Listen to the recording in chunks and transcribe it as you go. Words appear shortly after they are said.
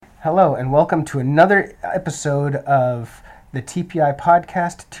Hello, and welcome to another episode of the TPI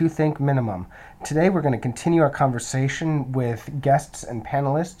podcast, To Think Minimum. Today we're going to continue our conversation with guests and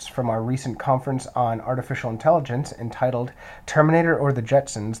panelists from our recent conference on artificial intelligence entitled Terminator or the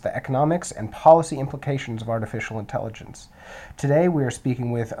Jetsons, the Economics and Policy Implications of Artificial Intelligence. Today we are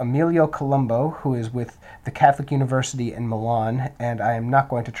speaking with Emilio Colombo, who is with the Catholic University in Milan, and I am not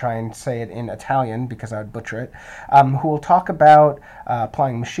going to try and say it in Italian because I would butcher it, who will talk about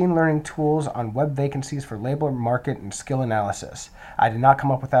applying machine learning tools on web vacancies for labor market and skill analysis. I did not come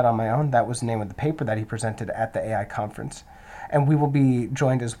up with that on my own. That was the name of the paper that he presented at the AI conference. And we will be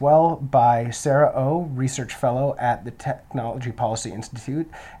joined as well by Sarah Oh, Research Fellow at the Technology Policy Institute,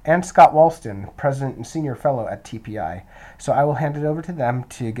 and Scott Walston, President and Senior Fellow at TPI. So I will hand it over to them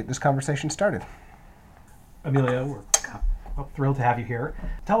to get this conversation started. Emilio, we're thrilled to have you here.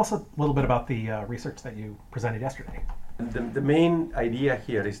 Tell us a little bit about the research that you presented yesterday. The main idea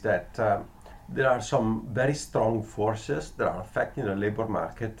here is that there are some very strong forces that are affecting the labor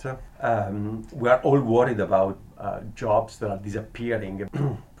market. We are all worried about jobs that are disappearing.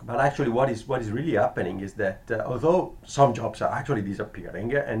 But actually what is really happening is that although some jobs are actually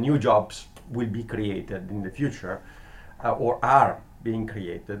disappearing and new jobs will be created in the future or are being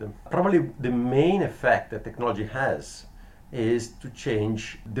created, probably the main effect that technology has is to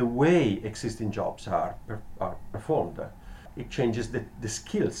change the way existing jobs are performed. It changes the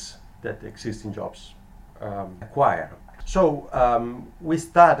skills that existing jobs acquire. So we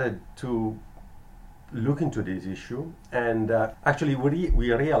started to look into this issue, and actually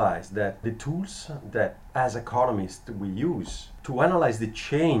we realized that the tools that as economists we use to analyze the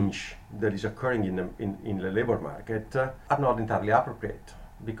change that is occurring in the labor market are not entirely appropriate,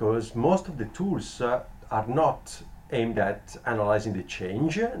 because most of the tools are not aimed at analyzing the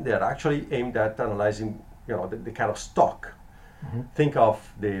change. They are actually aimed at analyzing the kind of stock. Mm-hmm. Think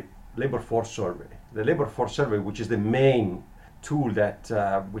of the labor force survey. The labor force survey, which is the main tool that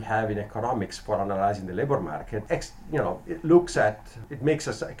we have in economics for analyzing the labor market, it makes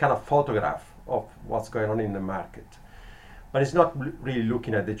us a kind of photograph of what's going on in the market. But it's not really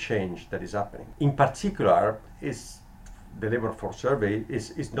looking at the change that is happening. In particular, the labor force survey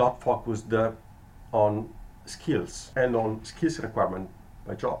is not focused on skills and on skills requirement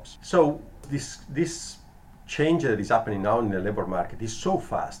by jobs. So this change that is happening now in the labor market is so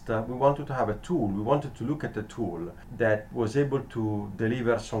fast. We wanted to have a tool. We wanted to look at a tool that was able to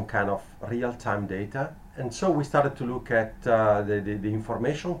deliver some kind of real-time data. And so we started to look at the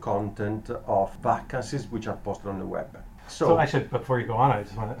information content of vacancies which are posted on the web. So I should, before you go on, I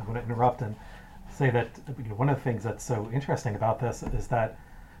want to interrupt and say that one of the things that's so interesting about this is that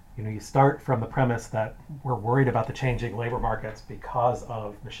you start from the premise that we're worried about the changing labor markets because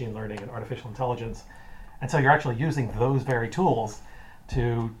of machine learning and artificial intelligence. And so you're actually using those very tools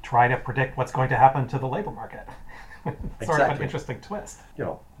to try to predict what's going to happen to the labor market. It's sort of an interesting twist.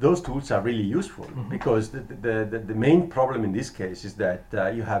 Those tools are really useful, mm-hmm. because the main problem in this case is that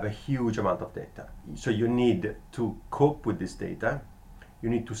you have a huge amount of data. So you need to cope with this data. You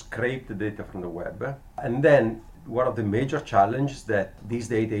need to scrape the data from the web. And then one of the major challenges is that this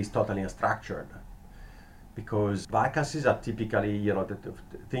data is totally unstructured. Because vacancies are typically,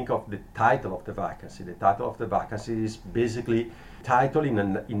 think of the title of the vacancy. The title of the vacancy is basically title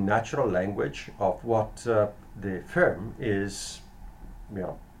in natural language of what the firm is,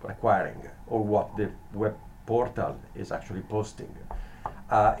 requiring, or what the web portal is actually posting.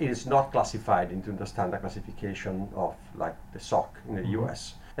 It is not classified into the standard classification of like the SOC in the mm-hmm.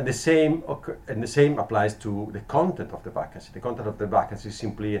 US. And the same applies to the content of the vacancy. The content of the vacancy is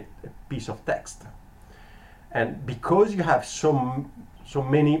simply a piece of text. And because you have so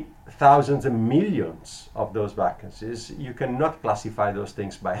many thousands and millions of those vacancies, you cannot classify those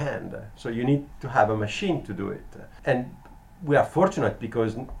things by hand. So you need to have a machine to do it. And we are fortunate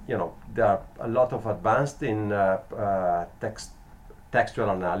because there are a lot of advanced in textual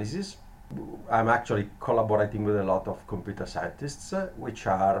analysis. I'm actually collaborating with a lot of computer scientists, which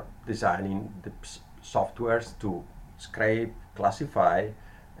are designing the softwares to scrape, classify,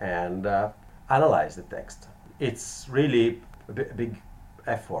 and analyze the text. It's really a big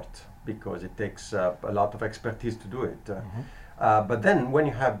effort because it takes a lot of expertise to do it. Mm-hmm. But then when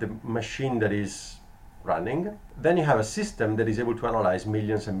you have the machine that is running, then you have a system that is able to analyze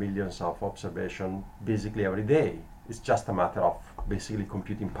millions and millions of observations basically every day. It's just a matter of basically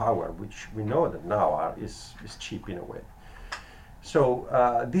computing power, which we know that now is cheap in a way. So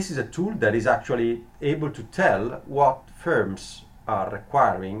this is a tool that is actually able to tell what firms are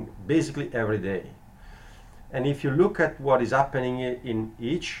requiring basically every day. And if you look at what is happening in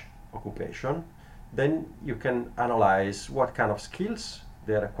each occupation, then you can analyze what kind of skills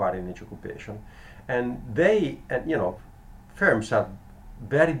they require in each occupation. And firms are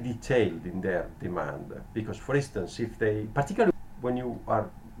very detailed in their demand, because, for instance, particularly when you are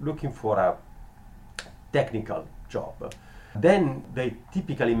looking for a technical job, then they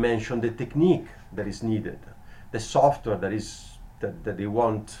typically mention the technique that is needed, the software that they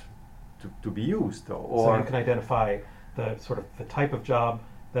want to be used. So you can identify the type of job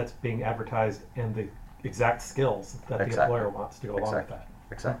that's being advertised and the exact skills that the employer wants to go along with that.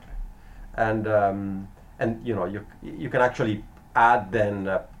 Exactly. And you can actually add then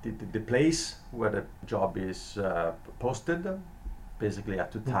the place where the job is posted, basically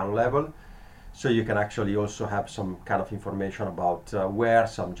at the town level. So you can actually also have some kind of information about where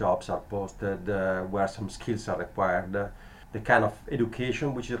some jobs are posted, where some skills are required, the kind of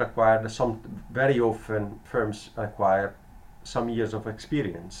education which is required. Very often firms require some years of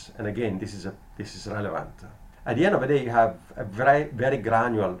experience, and again, this is relevant. At the end of the day, you have a very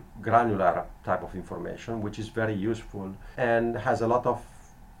granular type of information, which is very useful and has a lot of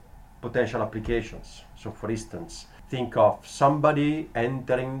potential applications. So, for instance, think of somebody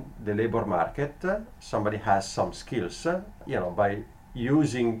entering the labor market. Somebody has some skills.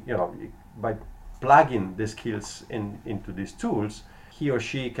 By plugging the skills into these tools, he or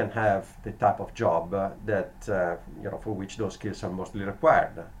she can have the type of job for which those skills are mostly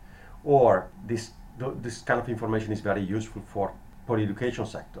required. Or this kind of information is very useful for the education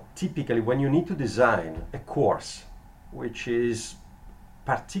sector. Typically, when you need to design a course which is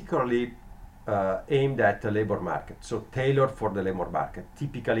particularly aimed at the labor market, so tailored for the labor market,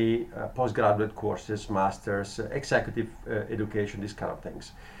 typically postgraduate courses, masters, executive education, these kind of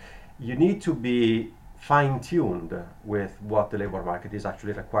things, you need to be fine-tuned with what the labor market is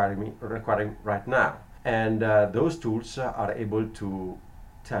actually requiring right now. And those tools are able to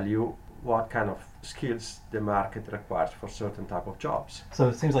tell you what kind of skills the market requires for certain type of jobs. So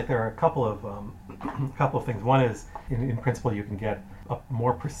it seems like there are a couple of things. One is, in principle, you can get a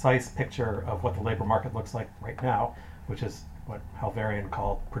more precise picture of what the labor market looks like right now, which is what Halvarian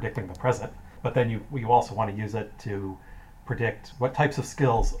called predicting the present. But then you also want to use it to predict what types of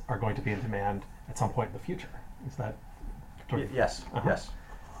skills are going to be in demand at some point in the future. Is that? Yes. Uh-huh. Yes.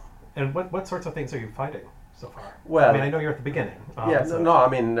 And what sorts of things are you finding so far? Well, I know you're at the beginning.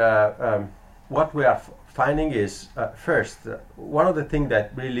 What we are finding is, first, one of the things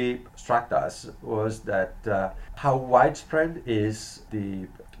that really struck us was that how widespread is the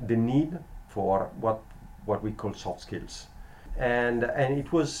need for what we call soft skills, and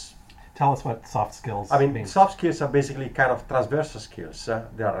it was. Tell us what soft skills mean. Soft skills are basically kind of transversal skills.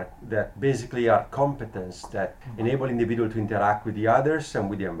 That basically are competence that enable individual to interact with the others and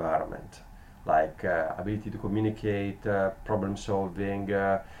with the environment, like ability to communicate, problem solving.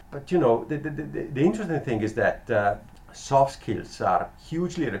 But the interesting thing is that soft skills are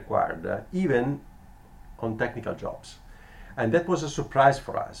hugely required even on technical jobs, and that was a surprise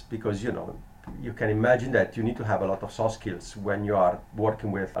for us because you can imagine that you need to have a lot of soft skills when you are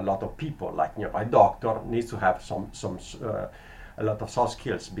working with a lot of people. Like a doctor needs to have a lot of soft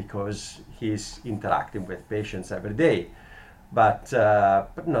skills because he's interacting with patients every day. But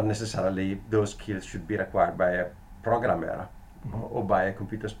not necessarily those skills should be required by a programmer or by a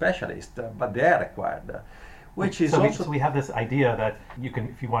computer specialist, but they are required. Which is so we have this idea that you can,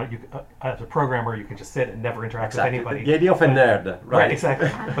 if you want, as a programmer, you can just sit and never interact with anybody. The idea of a nerd, right? Exactly.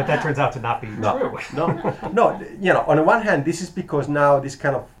 But that turns out to not be true. No. On the one hand, this is because now this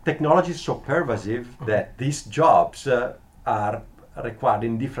kind of technology is so pervasive that these jobs are required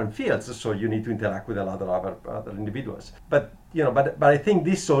in different fields. So you need to interact with a lot of other individuals. But I think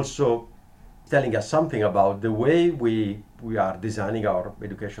this also telling us something about the way we are designing our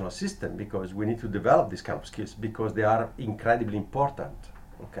educational system, because we need to develop these kind of skills because they are incredibly important,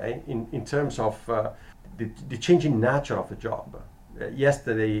 okay, in terms of the changing nature of the job.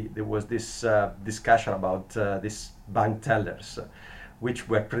 Yesterday there was this discussion about these bank tellers, which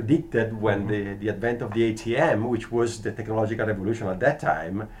were predicted when the advent of the ATM, which was the technological revolution at that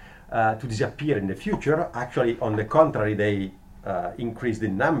time, to disappear in the future. Actually, on the contrary, they increased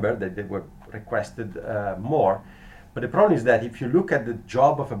in number, that they were requested more. But the problem is that if you look at the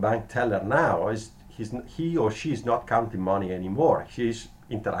job of a bank teller now, he or she is not counting money anymore. She's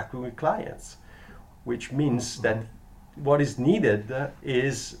interacting with clients, which means that what is needed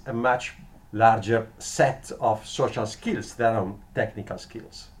is a much larger set of social skills than technical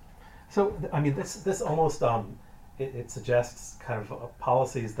skills. So, this almost it suggests kind of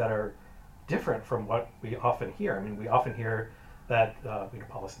policies that are different from what we often hear. We often hear that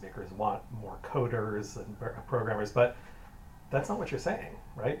policymakers want more coders and programmers, but that's not what you're saying,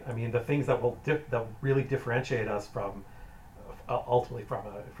 right? The things that will really differentiate us from ultimately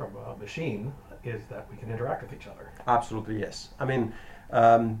from a machine is that we can interact with each other. Absolutely, yes. I mean,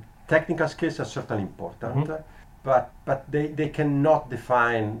 technical skills are certainly important, but they cannot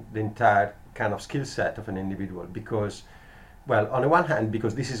define the entire kind of skill set of an individual because, well, on the one hand,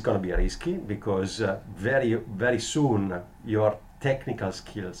 because this is going to be risky, because very, very soon your technical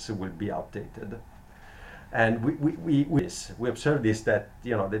skills will be outdated. And we observe this, that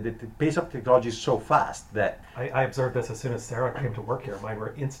the pace of technology is so fast that I observed this as soon as Sarah came to work here. Mine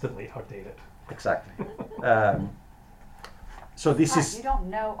were instantly outdated. exactly. So this is You don't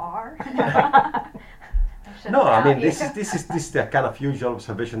know R? no. I mean, this is the kind of usual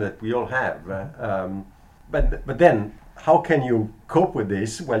observation that we all have. But then, how can you cope with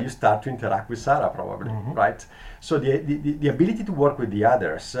this? Well, you start to interact with Sarah, probably, right? So the ability to work with the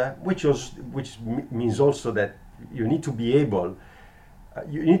others, which means also that you need to be able.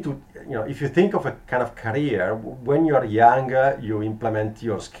 You need to, if you think of a kind of career, when you are younger, you implement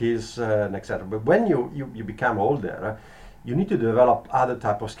your skills, etc. But when you become older, you need to develop other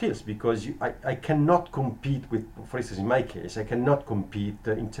type of skills because I cannot compete with, for instance, in my case, I cannot compete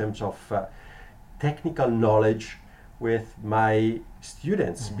in terms of technical knowledge with my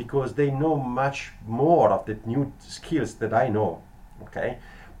students because they know much more of the new skills that I know. Okay,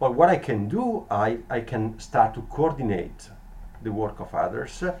 but what I can do, I can start to coordinate the work of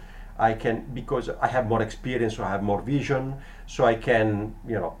others. I can, because I have more experience, so I have more vision, so I can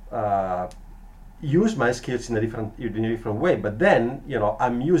use my skills in a different way. But then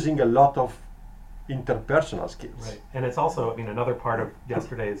I'm using a lot of interpersonal skills. Right, and it's also, another part of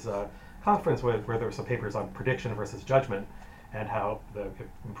yesterday's conference where there were some papers on prediction versus judgment, and how the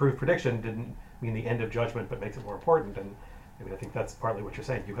improved prediction didn't mean the end of judgment, but makes it more important. And I think that's partly what you're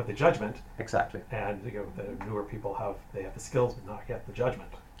saying. You have the judgment, exactly, and the newer people have the skills, but not yet the judgment.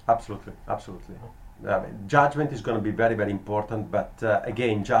 Absolutely. Judgment is going to be very, very important. But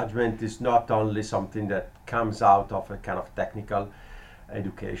again, judgment is not only something that comes out of a kind of technical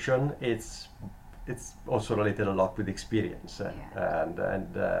education. It's also related a lot with experience,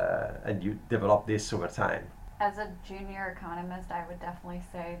 and you develop this over time. As a junior economist, I would definitely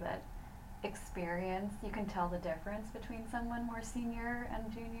say that experience, you can tell the difference between someone more senior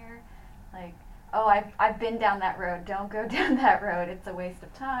and junior. Like, oh, I've been down that road, don't go down that road, it's a waste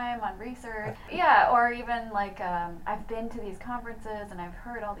of time on research. Yeah, or even like I've been to these conferences and I've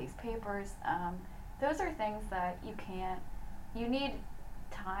heard all these papers. Those are things that you need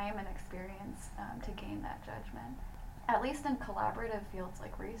time and experience to gain that judgment. At least in collaborative fields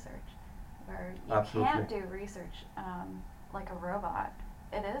like research, where you Absolutely. can't do research like a robot.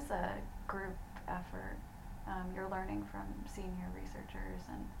 It is a group effort. You're learning from senior researchers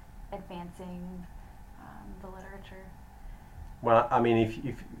and advancing the literature. Well, I mean,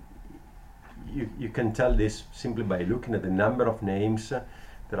 if you can tell this simply by looking at the number of names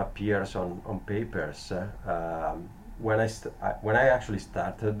that appears on papers. When I actually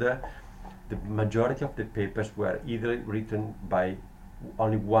started, the majority of the papers were either written by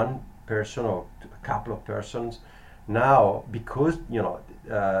only one person or a couple of persons. Now, because now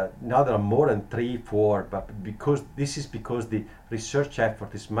there are more than 3, 4, but because the research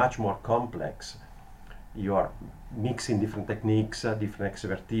effort is much more complex, you are mixing different techniques, different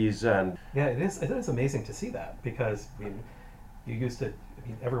expertise, and it is amazing to see that, because you used to,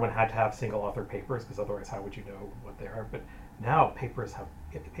 everyone had to have single author papers, because otherwise how would you know what they are? But now papers have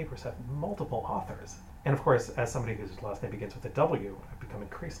multiple authors. And of course, as somebody whose last name begins with a W, I've become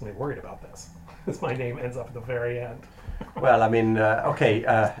increasingly worried about this, because my name ends up at the very end. Well, I mean,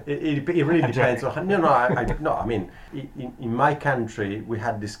 it really depends on. In my country, we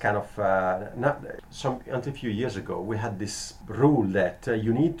had this kind of until a few years ago, we had this rule that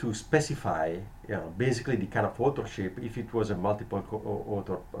you need to specify, basically the kind of authorship. If it was a multiple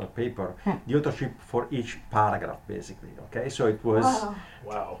author paper, the authorship for each paragraph, basically. Okay, so it was.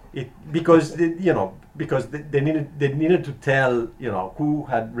 Wow. Because they needed to tell who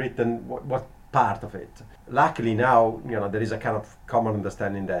had written what part of it. Luckily now there is a kind of common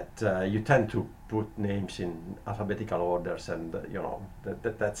understanding that you tend to put names in alphabetical orders, and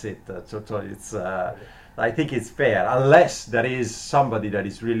that's it. So it's I think it's fair, unless there is somebody that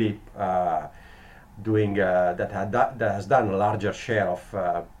is really doing that has done a larger share of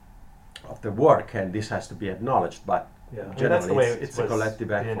the work, and this has to be acknowledged. But generally, that's the way it's a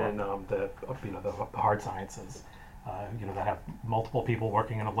collective effort. In the hard sciences, that have multiple people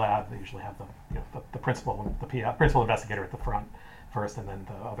working in a lab. They usually have the principal and the principal investigator at the front first, and then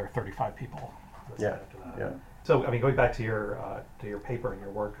the other 35 people. Yeah. So, going back to your paper and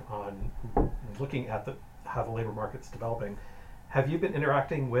your work on looking at how the labor market's developing, have you been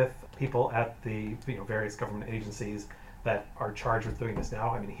interacting with people at the various government agencies that are charged with doing this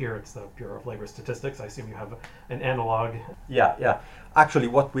now? I mean, here it's the Bureau of Labor Statistics. I assume you have an analog. Yeah. Actually,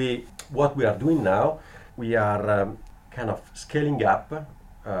 what we are doing now, we are kind of scaling up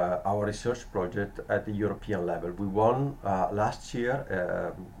our research project at the European level. We won last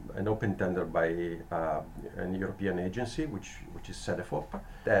year an open tender by an European agency, which is CEDEFOP,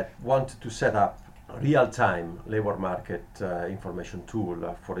 that wanted to set up a real-time labor market information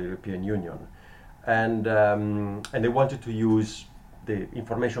tool for the European Union. And they wanted to use the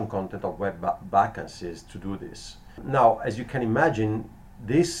information content of web vacancies to do this. Now, as you can imagine,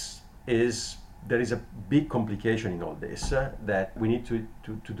 there is a big complication in all this, that we need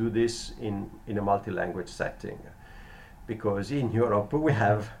to do this in a multi-language setting. Because in Europe we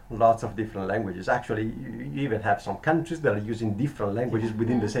have lots of different languages. Actually, you even have some countries that are using different languages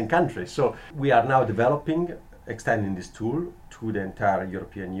within the same country. So we are now extending this tool to the entire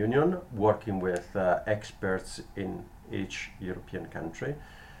European Union, working with experts in each European country.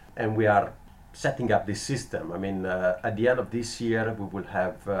 And we are setting up this system. I mean, at the end of this year, we will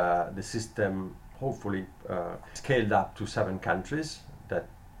have the system hopefully scaled up to 7 countries, that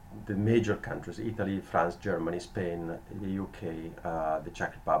the major countries, Italy, France, Germany, Spain, the UK, the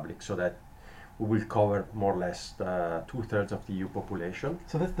Czech Republic, so that we will cover more or less 2/3 of the EU population.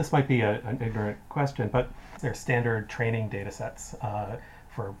 So this might be an ignorant question, but there are standard training data sets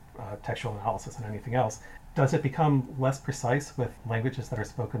for textual analysis and anything else. Does it become less precise with languages that are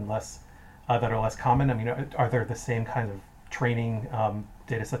spoken that are less common? I mean, are there the same kind of training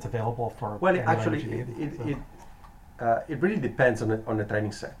data sets available for? Well, any actually, language it really depends on the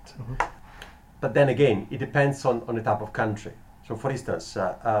training set. Mm-hmm. But then again, it depends on the type of country. So, for instance,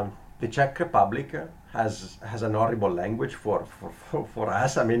 the Czech Republic has an horrible language for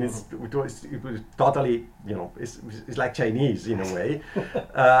us. I mean, it was totally, it's like Chinese in a way.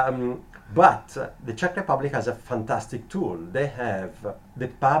 But the Czech Republic has a fantastic tool. They have the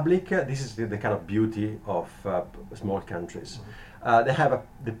public, this is the kind of beauty of small countries. They have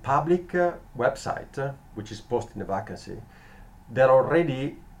the public website, which is posting the vacancy, that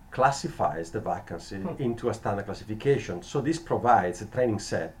already classifies the vacancy into a standard classification. So this provides a training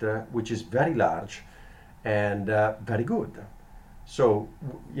set which is very large and very good. So,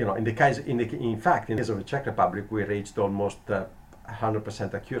 in the case of the Czech Republic, we reached almost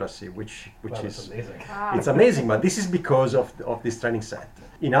 100% accuracy, which is amazing. Wow. It's amazing, but this is because of this training set.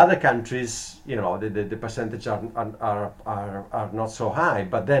 In other countries, the percentage are not so high,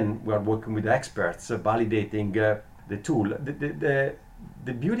 but then we are working with experts validating the tool.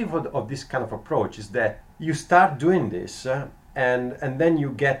 The beauty of this kind of approach is that you start doing this and then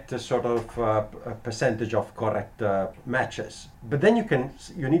you get a sort of a percentage of correct matches. But then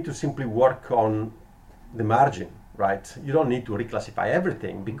you need to simply work on the margin, right? You don't need to reclassify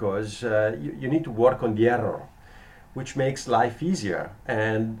everything because you need to work on the error, which makes life easier.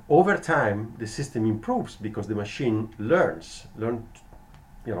 And over time, the system improves because the machine learns on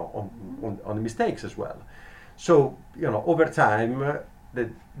the mistakes as well. So, over time,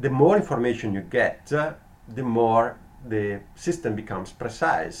 the more information you get, the more the system becomes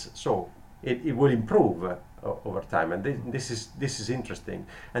precise. So it will improve over time, and this is interesting.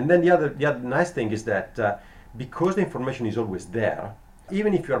 And then the other nice thing is that because the information is always there,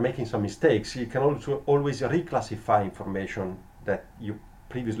 even if you are making some mistakes, you can also always reclassify information that you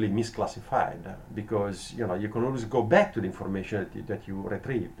previously misclassified, because you can always go back to the information that you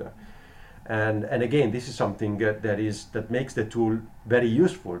retrieved. And again, this is something that makes the tool very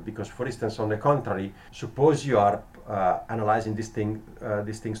useful, because, for instance, on the contrary, suppose you are analyzing these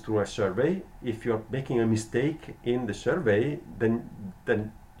things through a survey. If you're making a mistake in the survey, then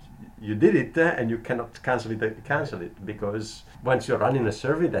you did it and you cannot cancel it, because once you're running a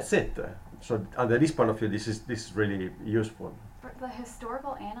survey, that's it. So under this point of view, this is really useful. For the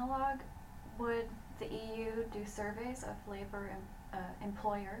historical analog, would the EU do surveys of labor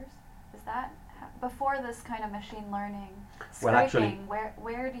employers? Is that before this kind of machine learning scraping? Well, actually,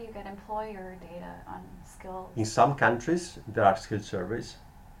 where do you get employer data on skills? In some countries, there are skill surveys.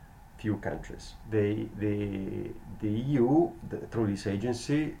 Few countries. The EU, through this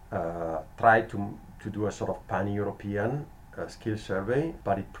agency, tried to do a sort of pan-European skill survey,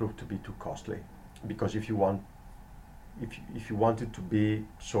 but it proved to be too costly, because if you want it to be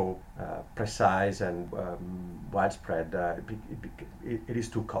so precise and widespread, it is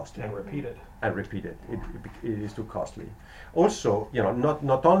too costly. And repeated. It is too costly. Also,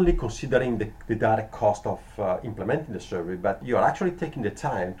 not only considering the direct cost of implementing the survey, but you are actually taking the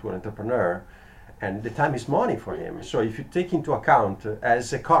time to an entrepreneur, and the time is money for him. So if you take into account,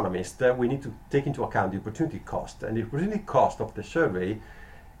 as economists, we need to take into account the opportunity cost, and the opportunity cost of the survey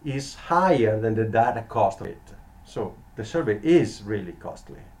is higher than the direct cost of it. So the survey is really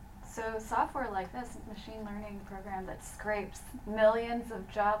costly. So software like this, machine learning program that scrapes millions of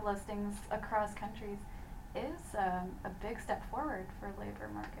job listings across countries, is a big step forward for labor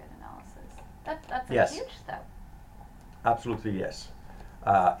market analysis. That's a Yes. huge step. Absolutely, yes.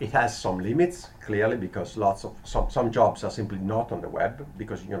 It has some limits, clearly, because lots of some jobs are simply not on the web,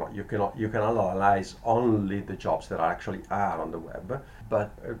 because you can analyze only the jobs that actually are on the web.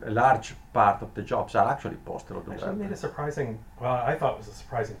 But a large part of the jobs are actually posted on the Actually, web. made a surprising. Well, I thought it was a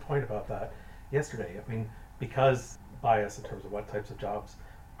surprising point about that yesterday. I mean, because bias in terms of what types of jobs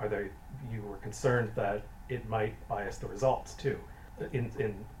are there, you were concerned that it might bias the results too,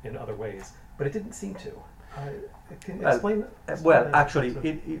 in other ways, but it didn't seem to. Can you explain? Well, that? actually,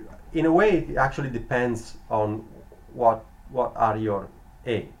 in a way, it actually depends on what are your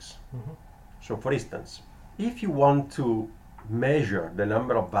aims. Mhm. So, for instance, if you want to measure the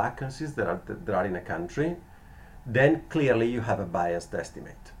number of vacancies that are in a country, then clearly you have a biased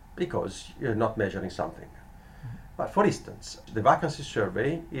estimate because you're not measuring something. But for instance, the vacancy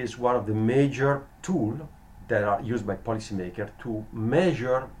survey is one of the major tools that are used by policymakers to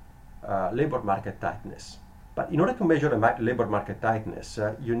measure labor market tightness. But in order to measure labor market tightness,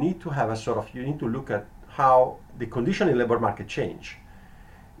 you need to look at how the condition in labor market change.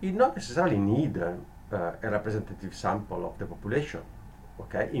 You not necessarily need a representative sample of the population.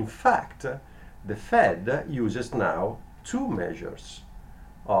 Okay. In fact, the Fed uses now two measures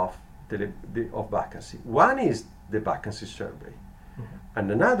of of vacancy. One is the vacancy survey, and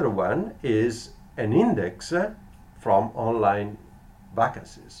another one is an index from online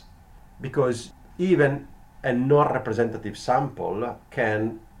vacancies, because even a non-representative sample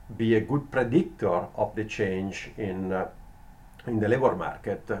can be a good predictor of the change in the labor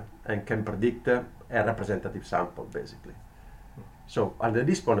market and can predict a representative sample, basically. So under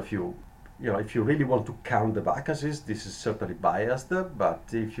this point of view, if you really want to count the vacancies, this is certainly biased, but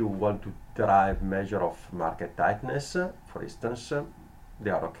if you want to derive measure of market tightness, for instance, they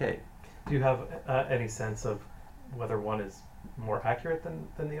are okay. Do you have any sense of whether one is more accurate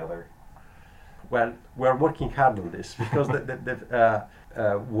than the other? Well, we're working hard on this because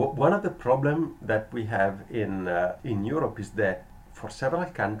one of the problems that we have in Europe is that for several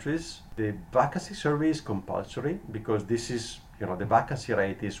countries the vacancy survey is compulsory, because this is the vacancy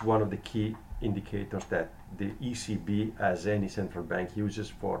rate is one of the key indicators that the ECB, as any central bank, uses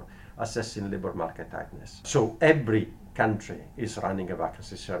for assessing labor market tightness. So every country is running a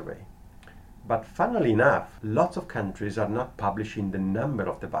vacancy survey. But funnily enough, lots of countries are not publishing the number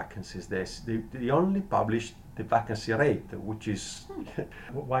of the vacancies. They only publish the vacancy rate, which is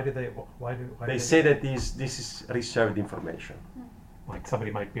Why do they? they say that this is reserved information. Like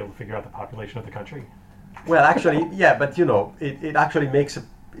somebody might be able to figure out the population of the country. Well, actually, yeah, but it actually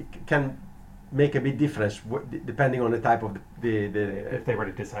can make a big difference depending on the type of If they were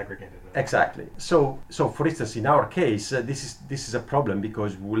to disaggregate it. Exactly. So for instance, in our case, this is a problem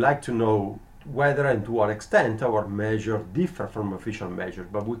because we would like to know whether and to what extent our measures differ from official measures,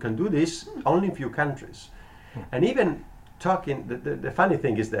 but we can do this only in few countries. And even talking, the funny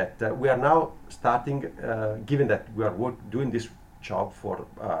thing is that we are now starting, given that we are doing this job for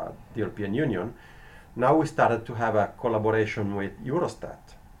the European Union, now we started to have a collaboration with Eurostat.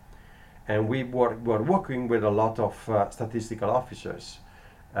 And we're working with a lot of statistical officers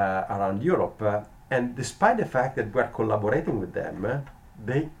around Europe. And despite the fact that we're collaborating with them,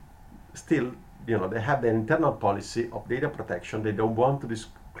 they still, they have the internal policy of data protection. They don't want to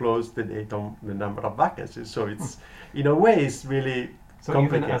disclose the data on the number of vacancies. So it's, in a way, it's really So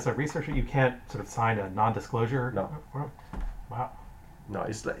complicated. even as a researcher, you can't sort of sign a non-disclosure? No. Wow. No,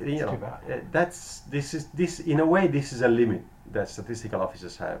 it's like, Too bad. this in a way, this is a limit that statistical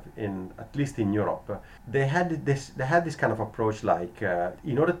officers have, at least in Europe. They had this kind of approach, like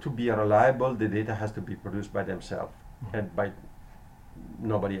in order to be reliable, the data has to be produced by themselves and by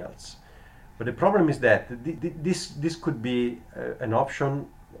nobody else. But the problem is that this could be an option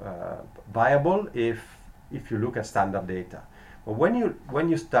viable if you look at standard data. But when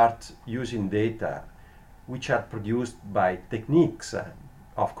you start using data which are produced by techniques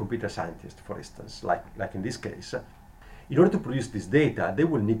of computer scientists, for instance, like in this case, in order to produce this data, they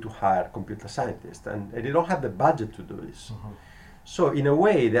will need to hire computer scientists, and they don't have the budget to do this. So in a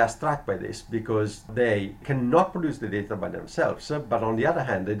way, they are struck by this because they cannot produce the data by themselves, but on the other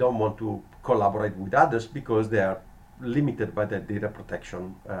hand, they don't want to collaborate with others because they are limited by the data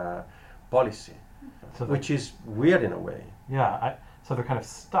protection policy, So which is weird in a way. yeah, so they're kind of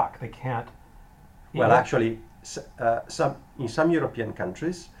stuck. They can't. Well, actually, in some European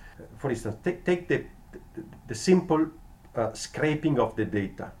countries, for instance, take the simple scraping of the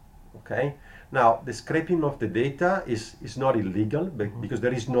data. Okay, Now, the scraping of the data is not illegal because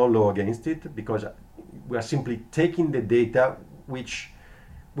there is no law against it, because we are simply taking the data which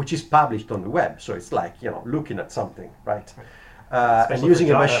is published on the web. So it's like, looking at something, right? And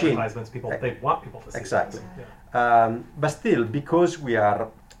using a machine. They want people to see exactly. things. Yeah. But still, because we are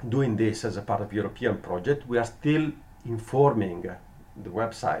doing this as a part of European project, we are still informing the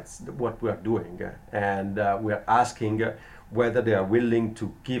websites what we are doing, and we are asking whether they are willing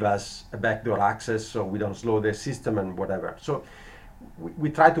to give us a backdoor access so we don't slow their system and whatever. So we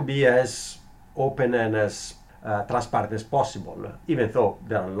try to be as open and as transparent as possible, even though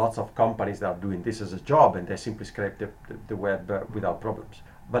there are lots of companies that are doing this as a job and they simply scrape the web without problems.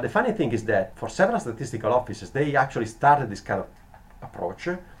 But the funny thing is that for several statistical offices, they actually started this kind of approach,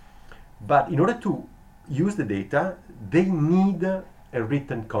 but in order to use the data, they need a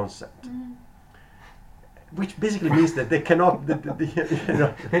written consent. Which basically means that they cannot, They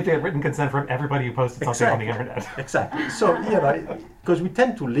have to get written consent from everybody who posted something on the internet. Exactly. So, because we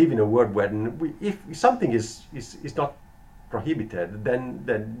tend to live in a world where if something is not prohibited,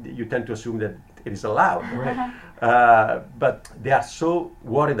 then you tend to assume that it is allowed. Right. But they are so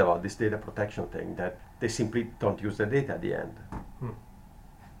worried about this data protection thing that they simply don't use the data at the end.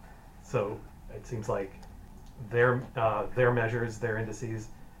 So it seems like their measures, their indices,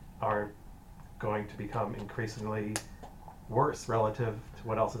 are going to become increasingly worse relative to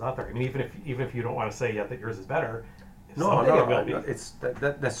what else is out there. I mean, even if you don't want to say yet that yours is better, someday it will be. It's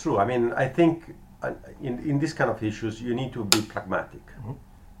that's true. I mean, I think in this kind of issues you need to be pragmatic.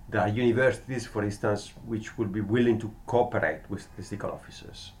 There are universities, for instance, which will be willing to cooperate with statistical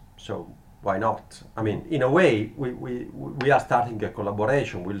offices. So why not? I mean, in a way, we are starting a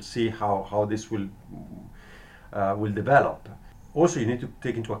collaboration. We'll see how this will develop. Also, you need to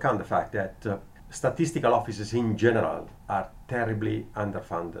take into account the fact that statistical offices in general are terribly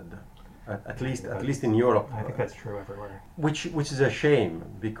underfunded, at least in Europe. I think that's true everywhere. Which is a shame,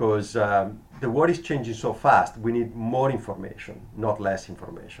 because the world is changing so fast. We need more information, not less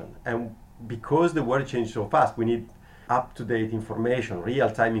information. And because the world is changing so fast, we need up-to-date information,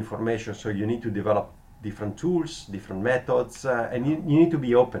 real-time information. So you need to develop different tools, different methods, and you need to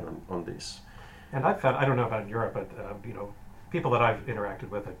be open on this. And I've found, I don't know about in Europe, but people that I've interacted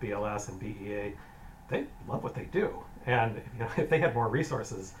with at BLS and BEA, they love what they do. And if they had more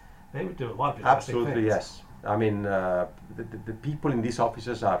resources, they would do a lot of interesting Absolutely, things. yes. I mean, the people in these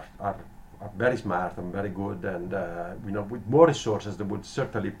offices are very smart and very good, and with more resources, they would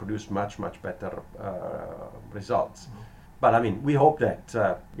certainly produce much better results. But I mean, we hope that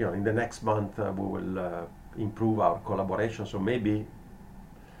in the next month we will improve our collaboration. So maybe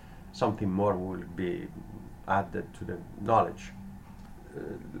something more will be added to the knowledge.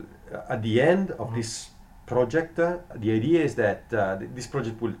 At the end of this project, the idea is that this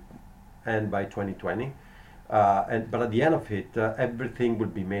project will end by 2020, but at the end of it, everything will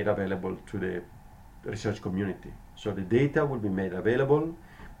be made available to the research community. So the data will be made available,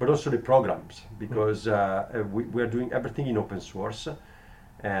 but also the programs, because we are doing everything in open source,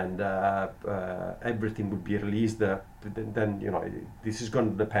 and everything will be released. Then this is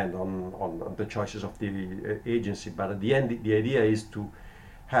going to depend on the choices of the agency. But at the end, the idea is to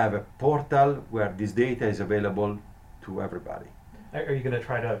have a portal where this data is available to everybody. Are you going to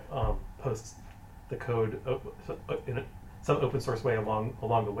try to post the code in some open source way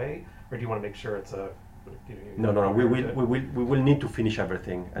along the way, or do you want to make sure it's a? No. We will need to finish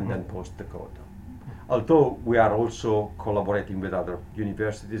everything and then post the code. Although we are also collaborating with other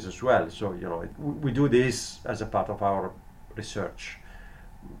universities as well, so we do this as a part of our research.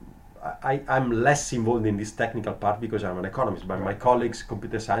 I'm less involved in this technical part because I'm an economist, but my colleagues,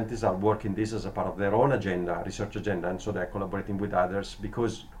 computer scientists, are working this as a part of their own agenda, research agenda, and so they're collaborating with others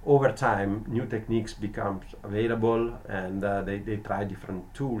because over time new techniques become available, and they try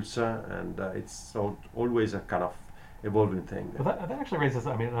different tools, and it's always a kind of evolving thing. Well, that actually raises,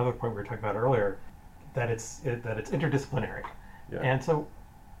 another point we were talking about earlier, that it's interdisciplinary, and so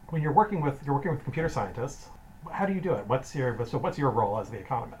when you're working with computer scientists, how do you do it? What's your role as the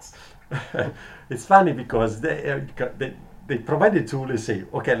economist? It's funny because they provide the tool and say,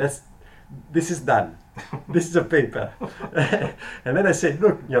 okay, this is done. This is a paper. And then I say,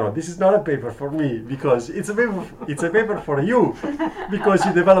 look, this is not a paper for me because it's a paper for you because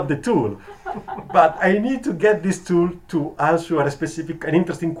you developed the tool. But I need to get this tool to answer a specific and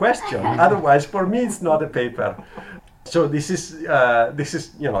interesting question. Otherwise, for me, it's not a paper. So this is and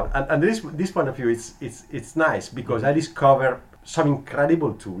this point of view, it's nice because I discover some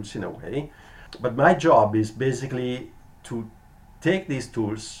incredible tools in a way, but my job is basically to take these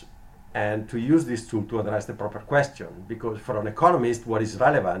tools and to use this tool to address the proper question, because for an economist what is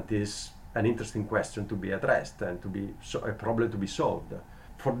relevant is an interesting question to be addressed and to be a problem to be solved.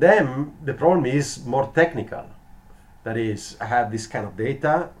 For them, the problem is more technical. That is, I have this kind of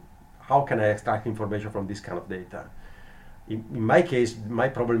data. How can I extract information from this kind of data? In my case, my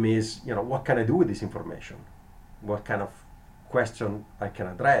problem is, what can I do with this information? What kind of question I can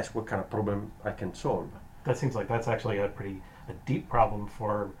address? What kind of problem I can solve? That seems like that's actually a deep problem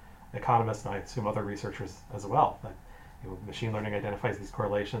for economists, and I assume other researchers as well. That machine learning identifies these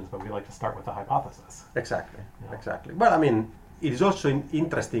correlations, but we like to start with the hypothesis. Exactly, Yeah. exactly. But I mean, it is also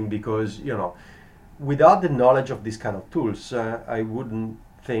interesting because, without the knowledge of these kind of tools, I wouldn't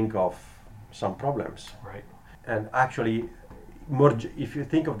think of some problems. Right. And actually, if you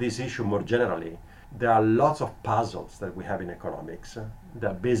think of this issue more generally, there are lots of puzzles that we have in economics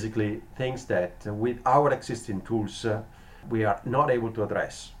that basically things that with our existing tools we are not able to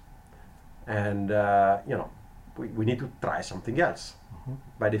address. And, we need to try something else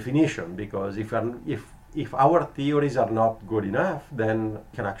by definition, because if our theories are not good enough, then we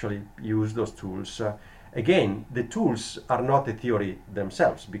can actually use those tools. Again, the tools are not the theory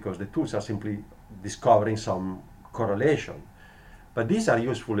themselves, because the tools are simply discovering some correlation. But these are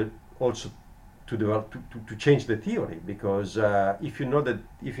useful also to develop to change the theory, because if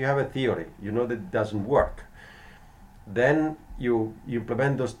you have a theory, that it doesn't work, then you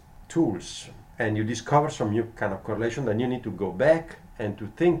implement those tools and you discover some new kind of correlation, then you need to go back and to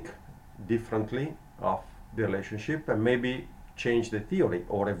think differently of the relationship and maybe change the theory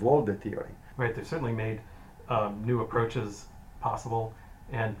or evolve the theory. Right. They've certainly made new approaches possible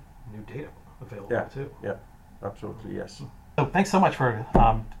and new data available too. Yeah, absolutely, yes. So thanks so much for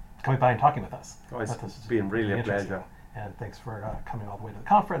coming by and talking with us. Oh, it's This is been really a interesting. pleasure. And thanks for coming all the way to the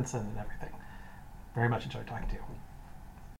conference and everything. Very much enjoyed talking to you.